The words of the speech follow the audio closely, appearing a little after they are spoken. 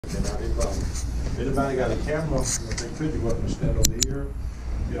Not a problem. If anybody got a camera, if they could, you're welcome to stand over here.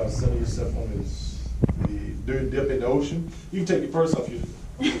 Y'all center yourself on this, the dip in the ocean. You can take your purse off your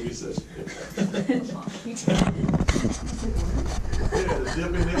session. Yeah, the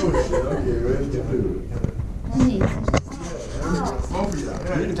dip in the ocean. Okay, ready to do it. Both of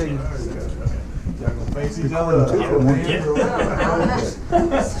y'all. You can take it. Y'all gonna face each other.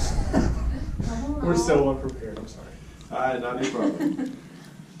 We're so unprepared, I'm sorry. All right, not a problem.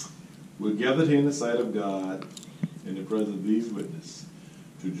 We're gathered here in the sight of God, in the presence of these witnesses,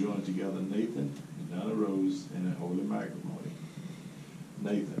 to join together Nathan and Donna Rose in a holy matrimony.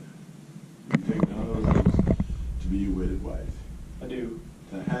 Nathan, you take Donna Rose to be your wedded wife. I do.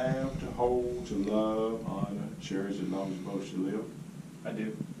 To have, to hold, to love, honor, cherish as long as you both should live. I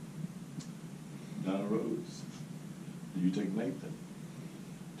do. Donna Rose, do you take Nathan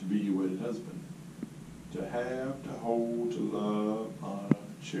to be your wedded husband? To have, to hold, to love, honor,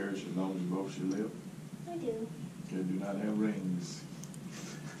 cherish as long as you both should live? I do. You do not have rings.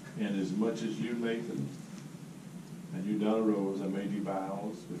 And as much as you, Nathan, and you, Donna Rose, I made you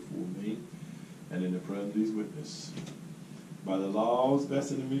vows before me and in the presence of these witnesses. By the laws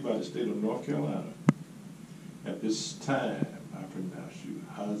vested in me by the state of North Carolina, at this time, I pronounce you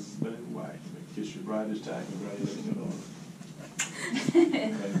husband and wife. Kiss your bride this time. Congratulations.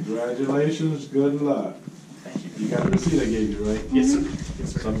 Congratulations. Good luck. Thank you. You got the receipt I gave you, right? Yes, sir.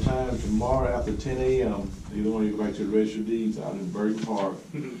 Yes, sir. Sometime tomorrow after 10 a.m., either one of you go back to the register of deeds out in Burton Park.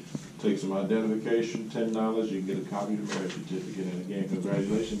 Take some identification, $10. You can get a copy of the marriage certificate. And again,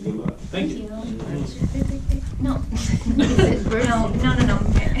 congratulations. Good luck. Thank you. No. No.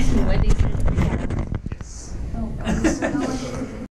 Wedding certificate. Yes. Oh,